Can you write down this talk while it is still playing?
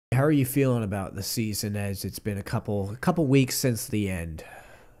how are you feeling about the season as it's been a couple weeks since the end?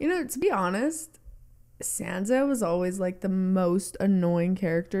 You know, to be honest, Sansa was always like the most annoying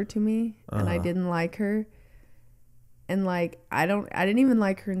character to me, and I didn't like her. And like I didn't even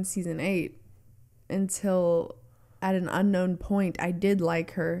like her in season 8 until at an unknown point I did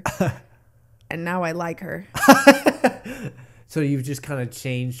like her. And now I like her. So you've just kind of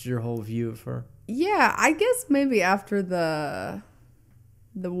changed your whole view of her? Yeah, I guess maybe after the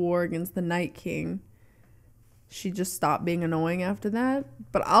war against the Night King, she just stopped being annoying after that.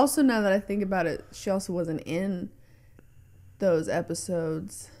 But also, now that I think about it, she also wasn't in those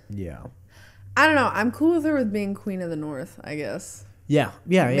episodes. Yeah. I don't know. I'm cool with her with being Queen of the North, I guess. Yeah.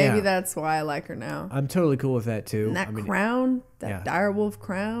 Maybe that's why I like her now. I'm totally cool with that too. And that crown, yeah. direwolf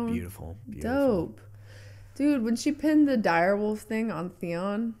crown. Beautiful. Dope. Dude, when she pinned the direwolf thing on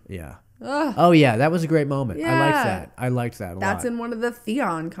Theon. Yeah. Ugh. Oh yeah, that was a great moment. Yeah. I liked that a lot. That's in one of the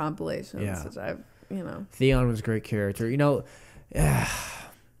Theon compilations, Yeah. which I, Theon was a great character. I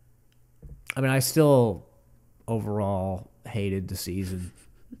mean, I still overall hated the season.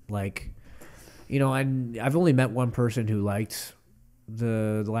 I've only met one person who liked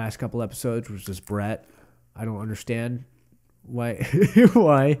the last couple episodes, which was Brett. I don't understand why.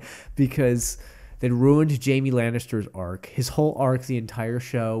 Why? Because they ruined Jaime Lannister's arc. His whole arc, the entire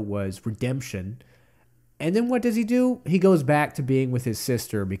show, was redemption. And then what does he do? He goes back to being with his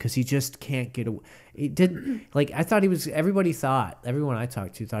sister because he just can't get away. It didn't I thought he was. Everyone I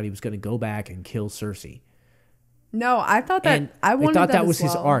talked to thought he was going to go back and kill Cersei. No, I thought that. And I thought that as was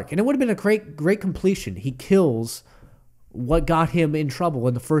his well. arc, and it would have been a great completion. He kills what got him in trouble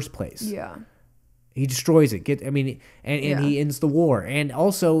in the first place. Yeah. He destroys it. He ends the war, and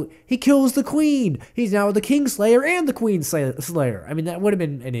also he kills the queen. He's now the Kingslayer and the Queen Slayer. I mean, that would have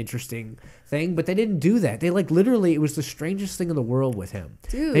been an interesting thing, but they didn't do that. They literally, it was the strangest thing in the world with him.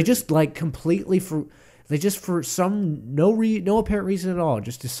 Dude. They just for some no apparent reason at all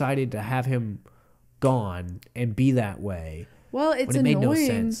just decided to have him gone and be that way. Well, it's when it annoying. made no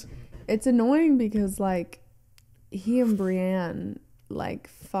sense. It's annoying because he and Brienne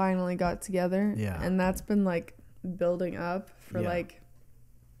finally got together. Yeah. And that's been building up for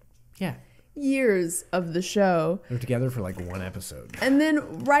Yeah. years of the show. They were together for one episode. And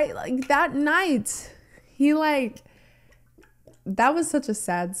then that night, he that was such a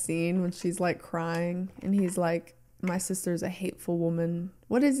sad scene when she's crying and he's like, my sister's a hateful woman.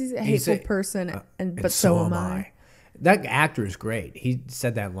 What is he? A hateful person, but so am I. That actor is great. He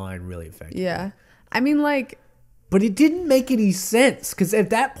said that line really effectively. Yeah. I mean, but it didn't make any sense because at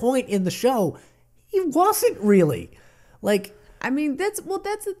that point in the show, he wasn't really. I mean, that's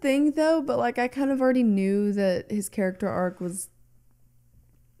the thing though, but I kind of already knew that his character arc was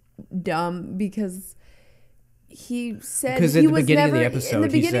dumb because he said because he at the was beginning never, of the episode, in the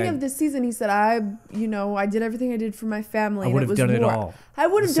beginning of the season, he said, I did everything I did for my family. I would have done it all. I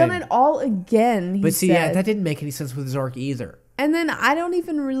would have done it all again. But see, yeah, that didn't make any sense with his arc either. And then I don't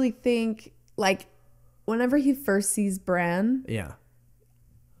even really think whenever he first sees Bran, yeah,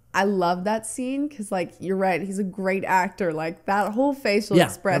 I love that scene because you're right, he's a great actor. That whole facial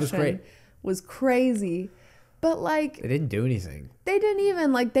expression was crazy. But they didn't do anything. They didn't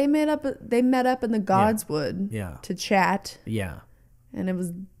even they met up in the Godswood to chat. Yeah. And it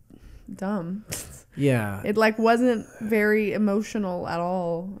was dumb. Yeah. It wasn't very emotional at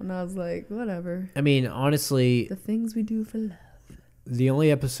all. And I was like, whatever. I mean, honestly, the things we do for love. The only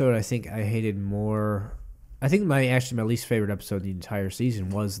episode I think I hated more, I think my least favorite episode of the entire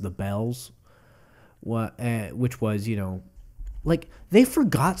season was The Bells. Which was, they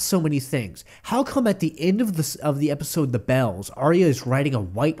forgot so many things. How come at the end of the episode, The Bells, Arya is riding a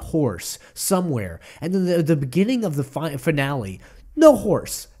white horse somewhere, and then the beginning of the finale, no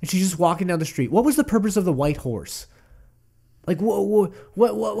horse, and she's just walking down the street. What was the purpose of the white horse? What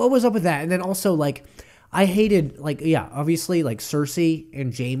was up with that? And then also I hated obviously Cersei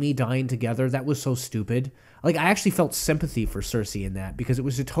and Jaime dying together. That was so stupid. I actually felt sympathy for Cersei in that because it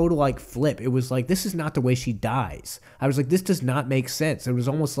was a total flip. It was this is not the way she dies. I was this does not make sense. It was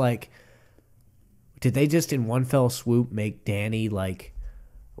almost did they just in one fell swoop make Dany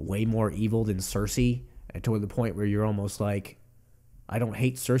way more evil than Cersei to the point where you're almost I don't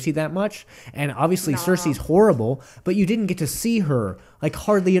hate Cersei that much. And obviously Cersei's horrible, but you didn't get to see her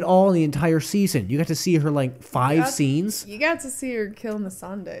hardly at all in the entire season. You got to see her 5 scenes. You got to see her kill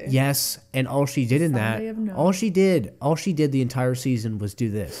Missandei. Yes, and all she did in that, all she did the entire season was do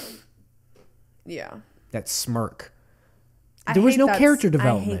this. Yeah. That smirk. There was no character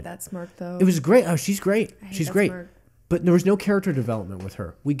development. I hate that smirk though. It was great. Oh, she's great. She's great. Smirk. But there was no character development with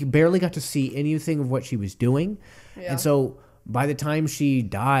her. We barely got to see anything of what she was doing. Yeah. And so by the time she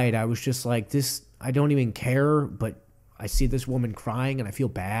died, I was just like, this, I don't even care, but I see this woman crying and I feel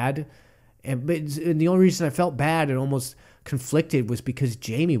bad. And the only reason I felt bad and almost conflicted was because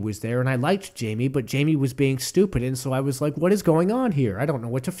Jamie was there, and I liked Jamie, but Jamie was being stupid, and so I was like, what is going on here? I don't know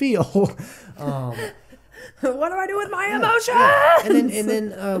what to feel. What do I do with my emotions? Yeah. And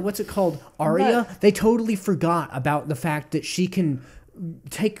then what's it called? Arya, they totally forgot about the fact that she can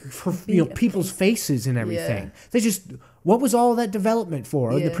take her, people's faces and everything. Yeah. They just, what was all that development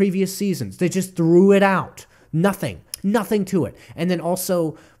for in the previous seasons? They just threw it out. Nothing to it. And then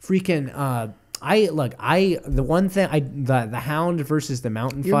also freaking the Hound versus the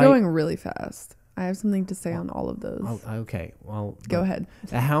Mountain You're fight. going really fast. I have something to say on all of those. Oh, okay. Well, go ahead.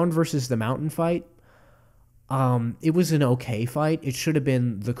 The Hound versus the Mountain fight. It was an okay fight. It should have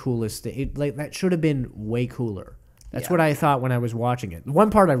been the coolest. That should have been way cooler. That's what I thought when I was watching it. The one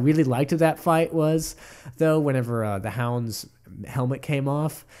part I really liked of that fight was, though, whenever the Hound's helmet came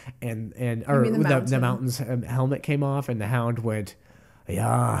off, the Mountain's helmet came off, and the Hound went,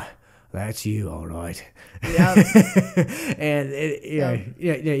 "Yeah, that's you, all right." Yeah. And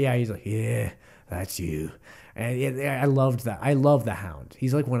he's like, "Yeah, that's you." And I loved that. I love the Hound.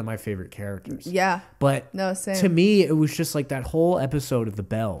 He's like one of my favorite characters. Yeah. But no, same. To me, it was just like that whole episode of The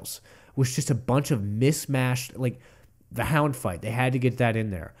Bells was just a bunch of mismatched, like the Hound fight. They had to get that in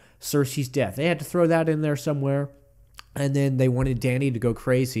there. Cersei's death. They had to throw that in there somewhere. And then they wanted Dany to go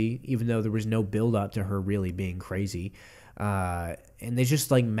crazy, even though there was no build up to her really being crazy. And they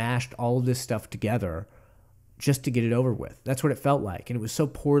just like mashed all of this stuff together just to get it over with. That's what it felt like. And it was so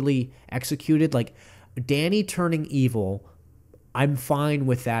poorly executed. Like, Dany turning evil, I'm fine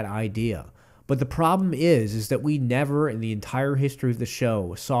with that idea. But the problem is that we never in the entire history of the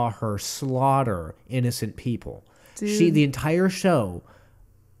show saw her slaughter innocent people. Dude. The entire show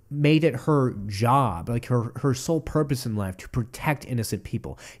made it her job, like her sole purpose in life, to protect innocent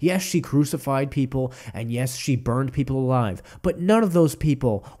people. Yes, she crucified people, and yes, she burned people alive, but none of those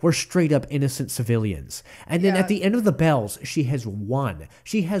people were straight up innocent civilians. And then at the end of The Bells, she has won.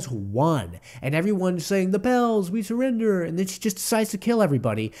 She has won. And everyone's saying, "The Bells, we surrender." And then she just decides to kill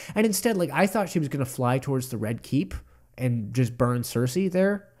everybody. And instead, like, I thought she was going to fly towards the Red Keep and just burn Cersei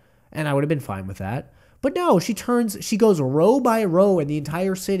there, and I would have been fine with that. But no, she goes row by row in the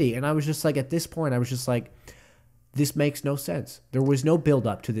entire city. And I was just like, at this point, I was just like, this makes no sense. There was no build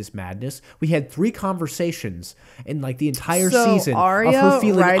up to this madness. We had 3 conversations in like the entire season Arya of her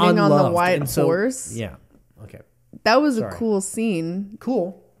feeling riding unloved. on the white horse. Yeah. Okay. That was a cool scene.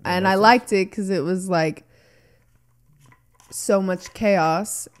 Cool. And I liked it because it was like so much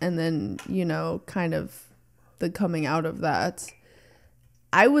chaos. And then, kind of the coming out of that.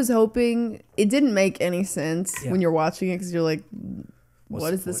 I was hoping it didn't make any sense when you're watching it because you're like,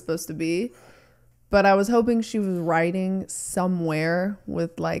 what is this supposed to be? But I was hoping she was writing somewhere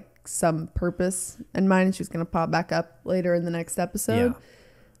with like some purpose in mind, and she was going to pop back up later in the next episode. Yeah.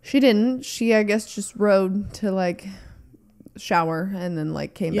 She didn't. She, I guess, just rode to like shower and then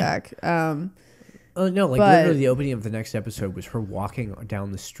like came back. Oh, no, literally the opening of the next episode was her walking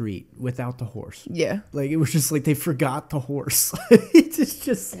down the street without the horse. Yeah. Like, it was just like they forgot the horse. It's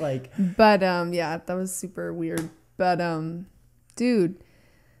just like... But, that was super weird. But, dude,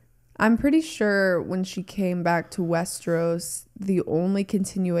 I'm pretty sure when she came back to Westeros, the only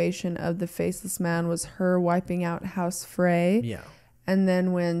continuation of the Faceless Man was her wiping out House Frey. Yeah. And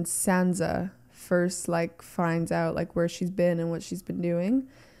then when Sansa first, like, finds out, like, where she's been and what she's been doing...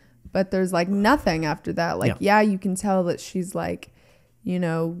 But there's like nothing after that. Like, you can tell that she's like,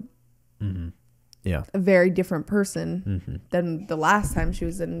 mm-hmm. a very different person than the last time she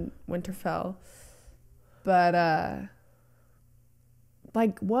was in Winterfell. But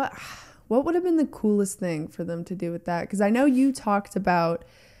like what would have been the coolest thing for them to do with that? Because I know you talked about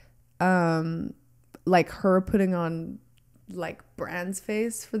like her putting on like Bran's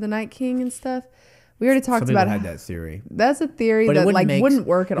face for the Night King and stuff. We already talked about had that theory. That's a theory that wouldn't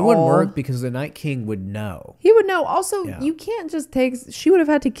work at all. It wouldn't work because the Night King would know. He would know. Also, you can't just take. She would have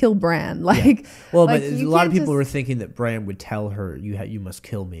had to kill Bran. Like, well, but a lot of people were thinking that Bran would tell her, "You must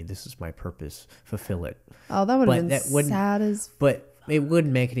kill me. This is my purpose. Fulfill it." Oh, that would have been sad as. But it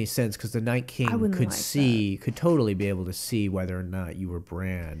wouldn't make any sense because the Night King could totally be able to see whether or not you were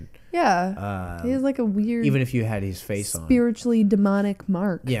Bran. Yeah, he has like a weird, even if you had his face on, spiritually demonic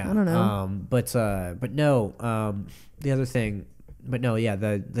mark. Yeah, I don't know. But no. The other thing, but no. Yeah,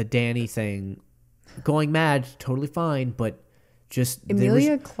 the Dany thing, going mad, totally fine. But just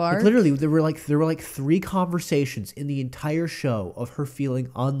Emilia Clarke. Like, literally, there were like 3 conversations in the entire show of her feeling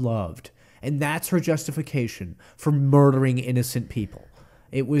unloved. And that's her justification for murdering innocent people.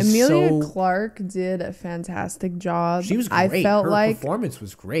 It was Emilia so. Clarke did a fantastic job. She was great. I felt Her like performance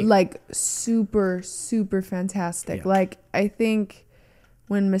was great. super super fantastic. Yeah. Like I think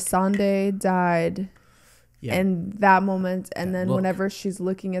when Missandei died, Yeah. and that moment, and That then look. whenever she's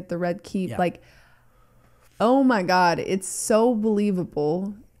looking at the Red Keep, Yeah. like, oh my God, it's so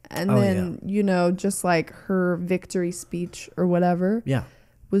believable. And Oh, then just like her victory speech or whatever Yeah.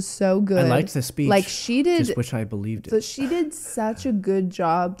 was so good. I liked the speech. Like she did. Just wish I believed it. So she did such a good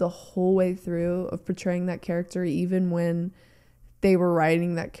job the whole way through of portraying that character, even when they were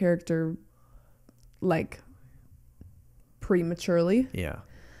writing that character like prematurely. Yeah.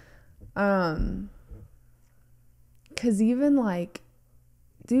 Because even like,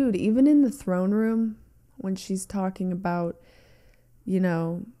 dude, even in the throne room when she's talking about,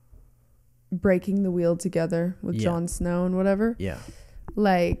 breaking the wheel together with Yeah. Jon Snow and whatever, Yeah.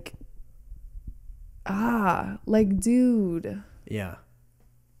 like, dude. Yeah.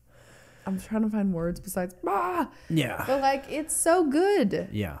 I'm trying to find words besides Yeah. but like it's so good.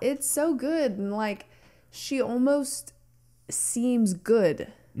 Yeah. It's so good, and like she almost seems good,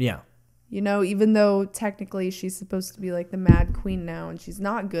 Yeah. even though technically she's supposed to be like the Mad Queen now and she's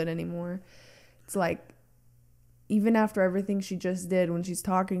not good anymore. It's like even after everything she just did when she's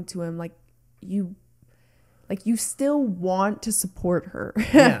talking to him, like you still want to support her.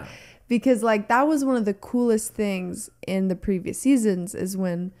 Yeah. Because like that was one of the coolest things in the previous seasons is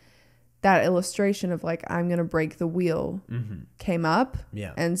when that illustration of like I'm gonna break the wheel came up.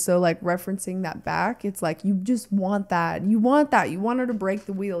 Yeah. And so like referencing that back, it's like you just want that. You want her to break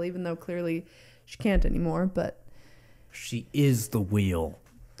the wheel, even though clearly she can't anymore. But She is the wheel.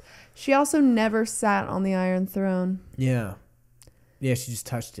 she also never sat on the Iron Throne. Yeah. Yeah, she just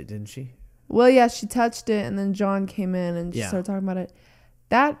touched it, didn't she? Well, yeah, she touched it, and then John came in and just Yeah. started talking about it.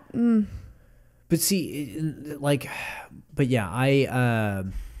 That But see, like, but yeah, I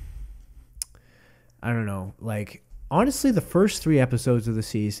don't know. Like, honestly, the first 3 episodes of the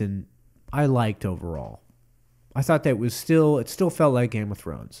season, I liked overall. I thought that it still felt like Game of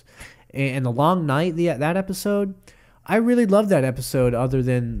Thrones. And the long night, that episode, I really loved that episode. Other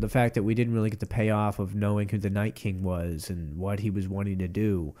than the fact that we didn't really get the payoff of knowing who the Night King was and what he was wanting to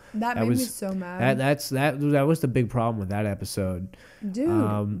do. that made me so mad. That was the big problem with that episode.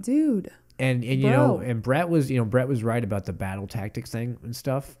 Dude. And Bro. and Brett was right about the battle tactics thing and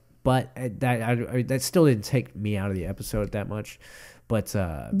stuff, but that still didn't take me out of the episode that much. But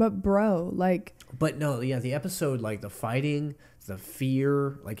Bro, like no, yeah, the episode, like the fighting, the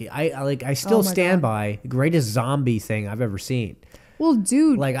fear, I still Oh my stand God. by the greatest zombie thing I've ever seen. well,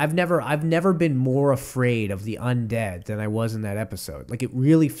 dude, Like I've never been more afraid of the undead than I was in that episode. Like it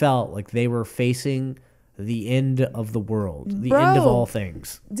really felt like they were facing the end of the world, the end of Bro. all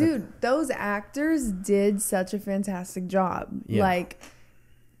things. dude, those actors did such a fantastic job. Yeah. Like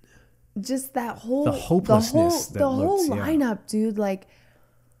just that whole The hopelessness the that whole looked, yeah. lineup, dude. Like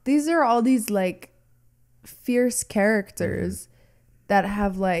these are all these like fierce characters that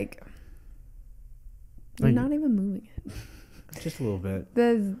have like you're Like- not even moving it. Just a little bit.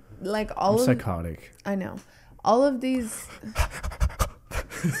 The like I'm all of psychotic. I know. All of these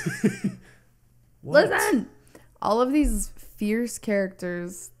What? listen. All of these fierce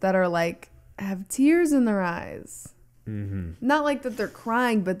characters that are like have tears in their eyes. Not like that they're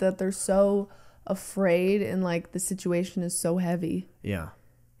crying, but that they're so afraid and like the situation is so heavy. Yeah.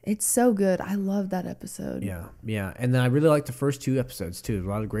 It's so good. I love that episode. Yeah, yeah, and then I really liked the first 2 episodes too. A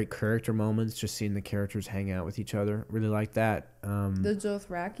lot of great character moments, just seeing the characters hang out with each other. Really liked that. The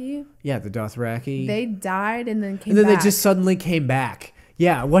Dothraki, Yeah, the Dothraki. they died and then came and then back. they just suddenly came back.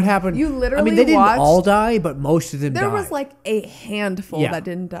 Yeah, what happened? You I mean, literally they didn't watched- all die, but most of them there died. was like a handful Yeah. that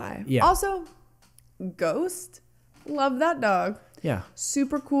didn't die. Yeah. Also, Ghost, love that dog. yeah,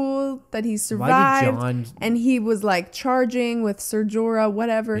 Super cool that he why survived. did John? And he was like charging with Ser Jorah,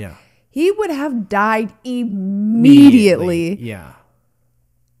 whatever. Yeah. He would have died immediately. Yeah,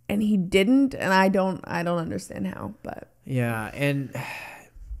 And he didn't, and I don't understand how, but yeah, and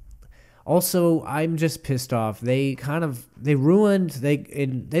also I'm just pissed off. They ruined they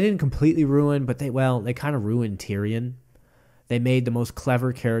didn't completely ruin, but they kind of ruined Tyrion. They made the most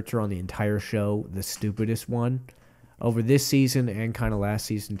clever character on the entire show the stupidest one over this season and kind of last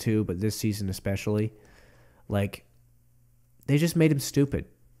season too, but this season especially. Like, they just made him stupid.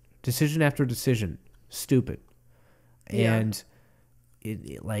 Decision after decision. Stupid. Yeah. And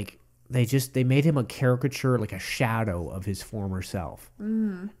they made him a caricature, like a shadow of his former self.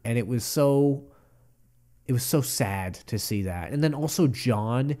 And it was so sad to see that. And then also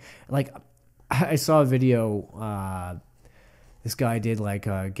John, like, I saw a video, this guy did like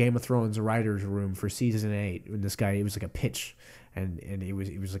a Game of Thrones writer's room for season 8. And this guy, it was like a pitch. and it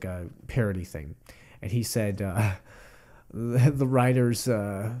was like a parody thing, and he said the writers.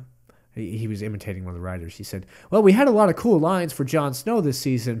 He was imitating one of the writers. He said, "Well, we had a lot of cool lines for Jon Snow this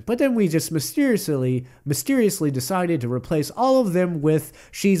season, but then we just mysteriously decided to replace all of them with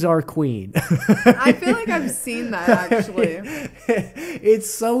 'She's our queen.'" I feel like I've seen that actually. It's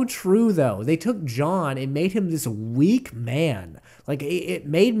so true, though. They took Jon and made him this weak man. Like, it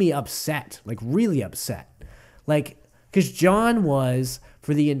made me upset, like really upset. Like, because Jon was,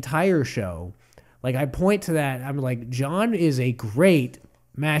 for the entire show, like, I point to that. I'm like, Jon is a great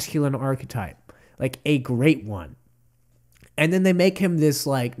masculine archetype, like a great one. And then they make him this,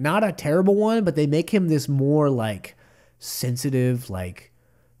 like, not a terrible one, but they make him this more like sensitive, like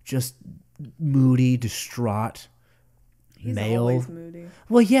just moody, distraught He's male. always moody.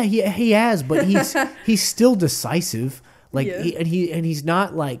 Well, yeah, he has, but he's still decisive. Like, Yeah. he's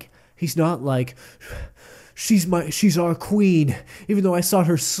not like she's our queen, even though I saw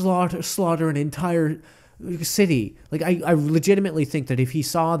her slaughter an entire city. Like, I legitimately think that if he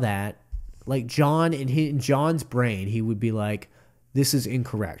saw that, like, Jon, in Jon's brain, he would be like, this is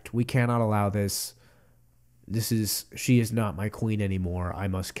incorrect. We cannot allow this. She is not my queen anymore. I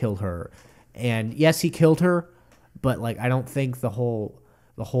must kill her. And yes, he killed her, but, like, I don't think the whole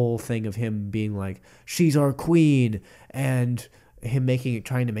thing of him being like, she's our queen, and him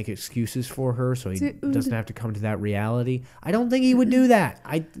trying to make excuses for her so he doesn't have to come to that reality. I don't think he would do that.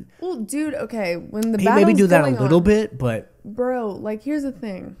 Well, dude, okay, when the He battle's maybe do that a going little on, bit, but bro, like, here's the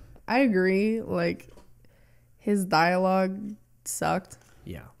thing. I agree, like, his dialogue sucked,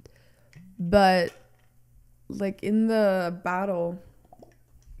 yeah. but, like, in the battle,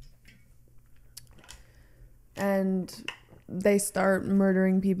 and they start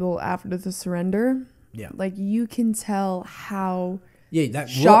murdering people after the surrender, Yeah. like, you can tell how That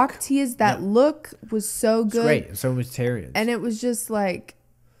shocked look, he is. That look was so it's good. great. And so was Tyrion's. And it was just like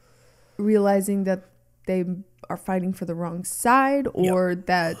realizing that they are fighting for the wrong side, or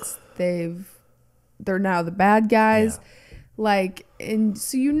that they're now the bad guys. Yeah. Like, and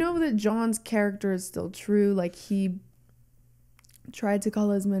so you know that Jon's character is still true. Like, he tried to call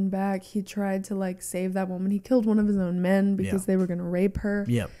his men back. He tried to, like, save that woman. He killed one of his own men because they were going to rape her.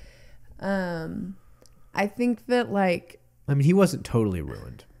 Yep. I think that, like, I mean, he wasn't totally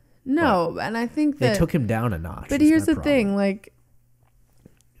ruined. no, and I think that They took him down a notch. But is here's my the thing, problem. like,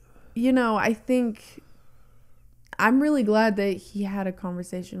 you know, I think I'm really glad that he had a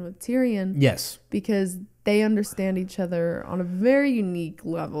conversation with Tyrion, Yes. because they understand each other on a very unique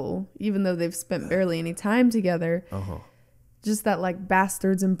level, even though they've spent barely any time together. Uh-huh. Just that, like,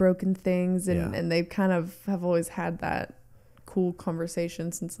 bastards and broken things, and, Yeah. and they kind of have always had that cool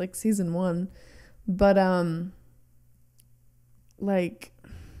conversation since, like, season 1. But, like,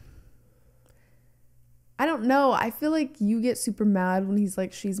 I don't know. I feel like you get super mad when he's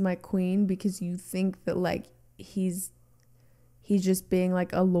like, she's my queen, because you think that, like, he's just being,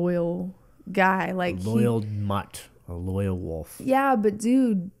 like, a loyal guy. Like, A loyal mutt. A loyal wolf. yeah, but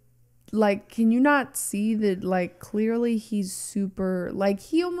dude, like, can you not see that, like, clearly he's super, like,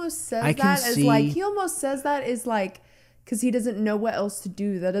 he almost says I can that as, see- like, he almost says that is, like, because he doesn't know what else to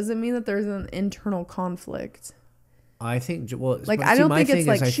do. That doesn't mean that there's an internal conflict. I think, well, Like, but I see, don't my think it's thing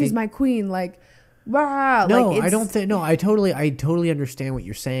like, is, I she's think- my queen, like, rah, No, like, I it's- don't think. No, I totally understand what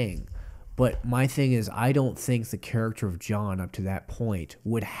you're saying, but my thing is, I don't think the character of Jon up to that point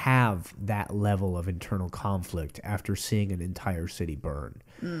would have that level of internal conflict after seeing an entire city burn.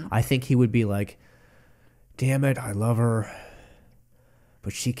 I think he would be like, "Damn it, I love her,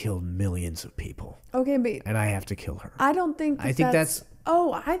 but she killed millions of people, Okay, but and I have to kill her." I don't think I think that's-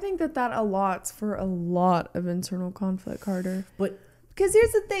 oh, I think that allots for a lot of internal conflict, Carter. But Because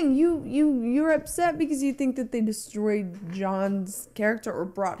here's the thing, you're upset because you think that they destroyed Jon's character or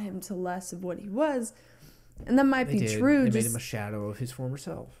brought him to less of what he was, and that might they be did. true. They Just, made him a shadow of his former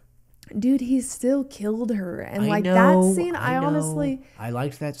self. dude, he still killed her, and I like know, that scene, I know. honestly, I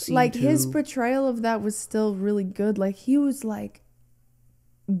liked that scene like, too. his portrayal of that was still really good. Like, he was like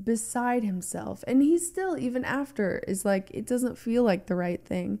beside himself, and he still, even after, is like, it doesn't feel like the right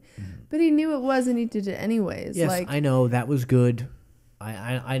thing, but he knew it was, and he did it anyways. Yes, like, I know that was good.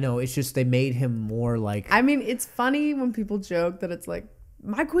 I know. It's just they made him more like. I mean, it's funny when people joke that it's like,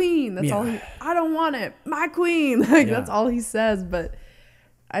 my queen, that's all I don't want it, my queen, like, Yeah. that's all he says, but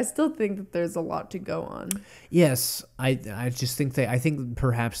I still think that there's a lot to go on. Yes, I just think I think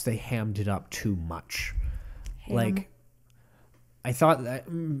perhaps they hammed it up too much. Like, I thought that,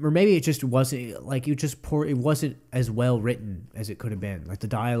 or maybe it just wasn't, like, it wasn't as well written as it could have been. Like, the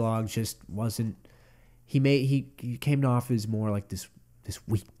dialogue just wasn't. He came off as more like this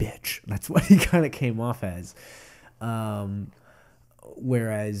weak bitch. That's what he kind of came off as.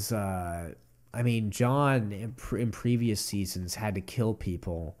 Whereas, I mean, John in previous seasons had to kill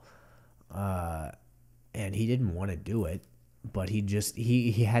people, and he didn't want to do it, but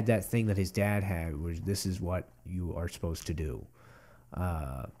he had that thing that his dad had, which this is what you are supposed to do.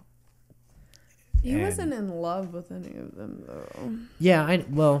 He wasn't in love with any of them, though. Yeah,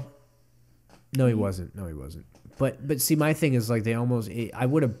 no, he wasn't. No, he wasn't. But see, my thing is like I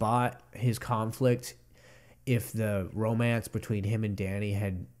would have bought his conflict if the romance between him and Dany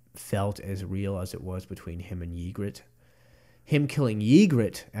had felt as real as it was between him and Ygritte. Him killing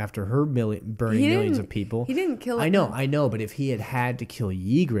Ygritte after her burning millions of people. He didn't kill him. I know, but if he had to kill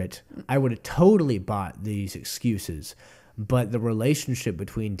Ygritte, I would have totally bought these excuses. But the relationship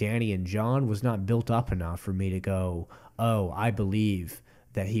between Dany and Jon was not built up enough for me to go, oh, I believe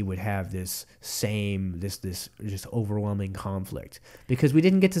that he would have this just overwhelming conflict. Because we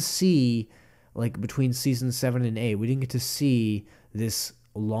didn't get to see, like between season 7 and 8, we didn't get to see this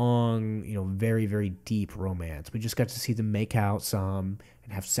long, very, very deep romance. We just got to see them make out some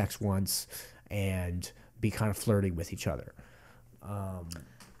and have sex once and be kind of flirty with each other.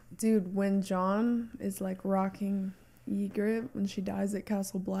 Dude, when Jon is like rocking Ygritte when she dies at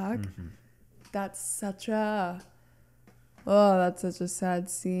Castle Black, that's such a sad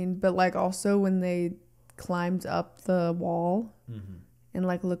scene. But like also when they climbed up the wall and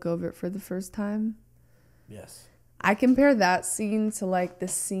like look over it for the first time. Yes. I compare that scene to like the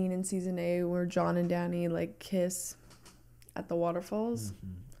scene in season 8 where Jon and Dany like kiss at the waterfalls.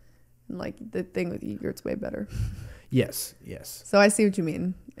 And like the thing with Ygritte's way better. Yes. So I see what you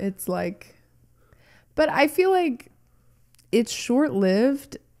mean. It's like, but I feel like it's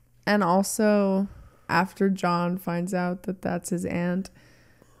short-lived, and also after Jon finds out that that's his aunt,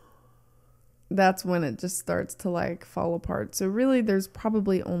 that's when it just starts to like fall apart. So really there's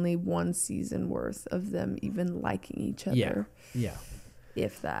probably only one season worth of them even liking each other. Yeah.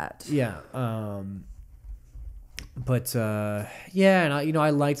 If that. Yeah. But and I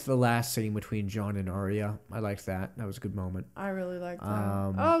liked the last scene between Jon and Arya. I liked that. That was a good moment. I really liked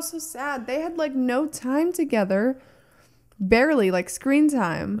that. So sad. They had like no time together. Barely, like screen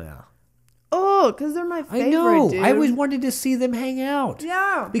time. Yeah. Oh, because they're my favorite, I know. dude. I always wanted to see them hang out.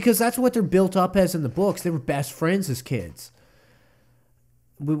 Yeah. Because that's what they're built up as in the books. They were best friends as kids.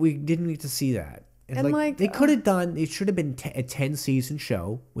 We didn't get to see that. And like they could have done, it should have been a 10-season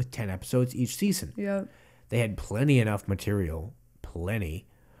show with 10 episodes each season. Yeah. They had enough material. Plenty.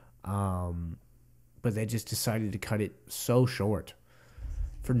 But they just decided to cut it so short.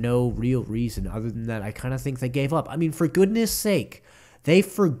 For no real reason other than that I kind of think they gave up. I mean, for goodness sake, they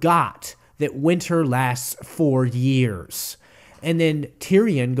forgot that winter lasts 4 years. And then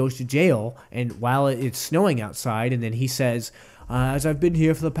Tyrion goes to jail, and while it's snowing outside, and then he says, as I've been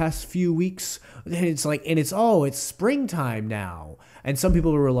here for the past few weeks, and it's like, it's springtime now. And some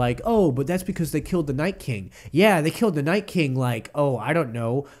people were like, oh, but that's because they killed the Night King. Yeah, they killed the Night King like, I don't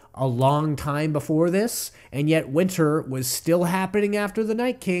know, a long time before this, and yet winter was still happening after the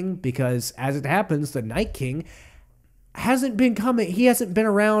Night King, because as it happens, the Night King hasn't been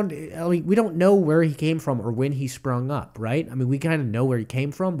around. I mean, we don't know where he came from or when he sprung up, right? I mean, we kind of know where he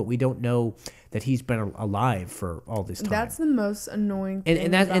came from, but we don't know that he's been alive for all this time. That's the most annoying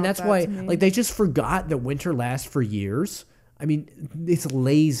thing. And that's why like they just forgot that winter lasts for years. I mean, it's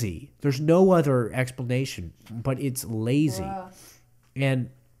lazy. There's no other explanation, but it's lazy. Wow. And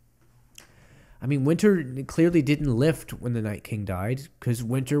I mean, winter clearly didn't lift when the Night King died, because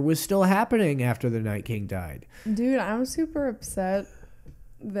winter was still happening after the Night King died. Dude, I'm super upset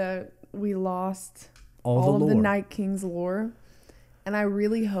that we lost all of the Night King's lore. And I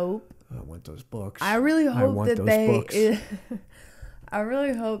really hope... I want those books. I really hope I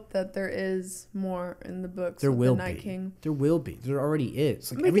really hope that there is more in the books of the Night King. There will be. There already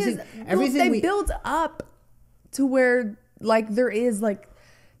is. Like because everything they build up to where like there is like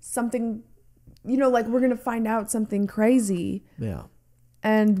something... like we're going to find out something crazy. Yeah.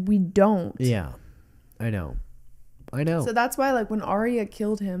 And we don't. Yeah. I know. So that's why like when Arya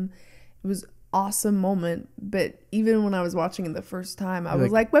killed him, it was an awesome moment. But even when I was watching it the first time, I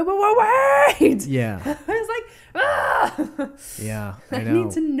was like, wait. Yeah. I was like, ah. Yeah. I know. I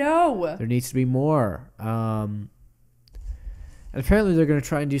need to know. There needs to be more. And apparently they're going to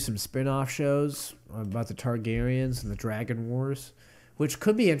try and do some spin-off shows about the Targaryens and the Dragon Wars, which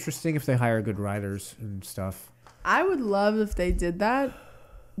could be interesting if they hire good writers and stuff. I would love if they did that,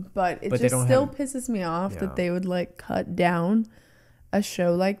 but it just still pisses me off that they would like cut down a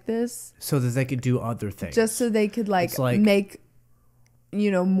show like this so that they could do other things. Just so they could like make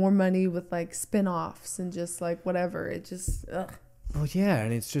more money with like spin-offs and just like whatever. It just Oh yeah,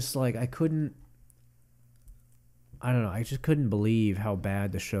 and it's just like I couldn't I don't know. I just couldn't believe how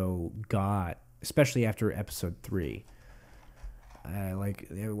bad the show got, especially after episode 3.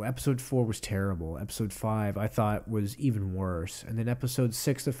 Episode 4 was terrible. Episode 5 I thought was even worse, and then episode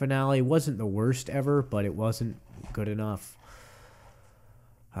 6, the finale, wasn't the worst ever, but it wasn't good enough.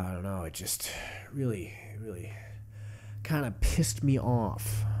 I don't know. It just really, really kind of pissed me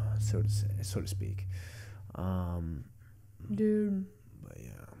off, so to speak. Dude. But yeah.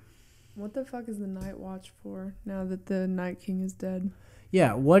 What the fuck is the Night Watch for now that the Night King is dead?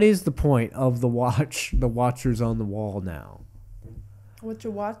 Yeah, what is the point of the Watchers on the Wall now? What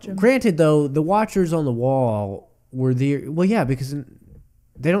you watching? Granted, though, the Watchers on the Wall were the... Well, yeah, because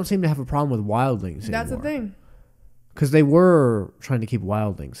they don't seem to have a problem with wildlings anymore. That's the thing. Because they were trying to keep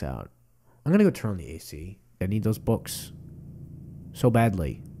wildlings out. I'm going to go turn on the AC. I need those books so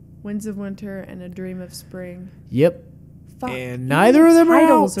badly. Winds of Winter and A Dream of Spring. Yep. Fuck. And neither of them are out.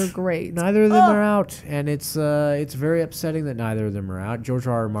 Titles are great. Neither of them are out. And it's very upsetting that neither of them are out. George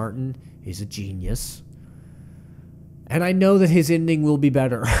R. R. Martin is a genius. And I know that his ending will be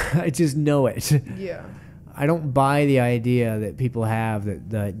better. I just know it. Yeah. I don't buy the idea that people have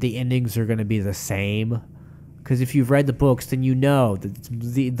that the endings are going to be the same. Because if you've read the books, then you know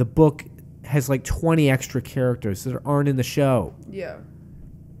that the book has like 20 extra characters that aren't in the show. Yeah.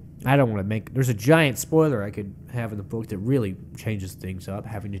 I don't want to make... There's a giant spoiler I could have in the book that really changes things up,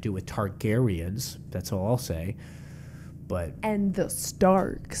 having to do with Targaryens. That's all I'll say. But... And the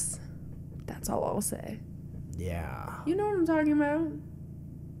Starks. That's all I'll say. Yeah. You know what I'm talking about?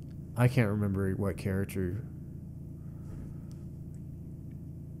 I can't remember what character...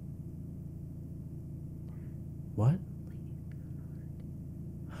 What?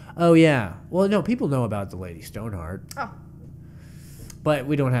 Oh, yeah. Well, no, people know about the Lady Stoneheart. Oh. But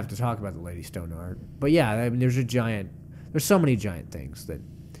we don't have to talk about the Lady Stoneheart. But yeah, I mean, there's so many giant things that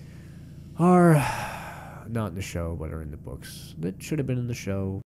are not in the show, but are in the books that should have been in the show.